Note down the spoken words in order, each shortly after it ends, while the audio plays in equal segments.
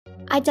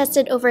I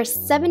tested over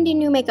 70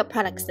 new makeup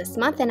products this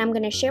month, and I'm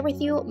going to share with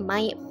you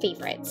my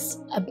favorites.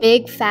 A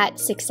big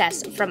fat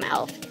success from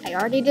e.l.f. I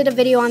already did a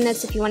video on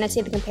this if you want to see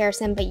the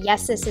comparison, but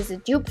yes, this is a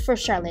dupe for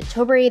Charlotte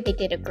Tilbury. They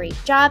did a great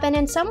job, and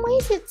in some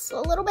ways it's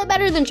a little bit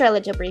better than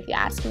Charlotte Tilbury if you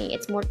ask me.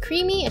 It's more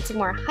creamy, it's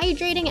more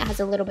hydrating, it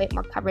has a little bit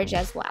more coverage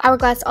as well.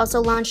 Hourglass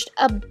also launched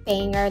a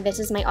banger. This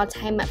is my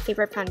all-time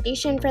favorite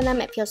foundation from them.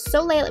 It feels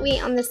so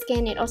lightweight on the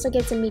skin. It also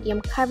gives a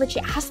medium coverage.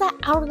 It has that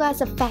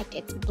hourglass effect.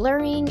 It's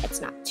blurring, it's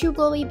not too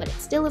glowy, but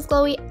it still is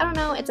glowy. I don't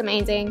know, it's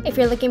amazing. If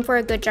you're looking for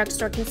a good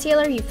drugstore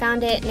concealer, you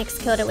found it. NYX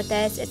killed it with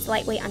this. It's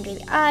lightweight under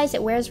the eyes,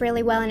 it wears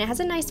really well, and it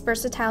has a nice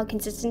versatile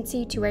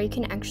consistency to where you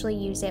can actually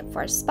use it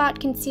for spot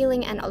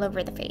concealing and all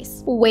over the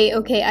face. Wait,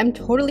 okay, I'm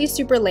totally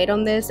super late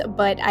on this,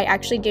 but I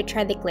actually did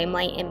try the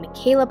Glamlight in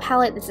Michaela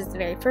palette. This is the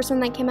very first one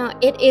that came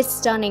out. It is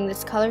stunning.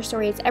 This color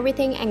story is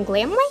everything, and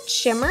Glamlight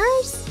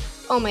shimmers,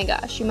 oh my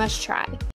gosh, you must try.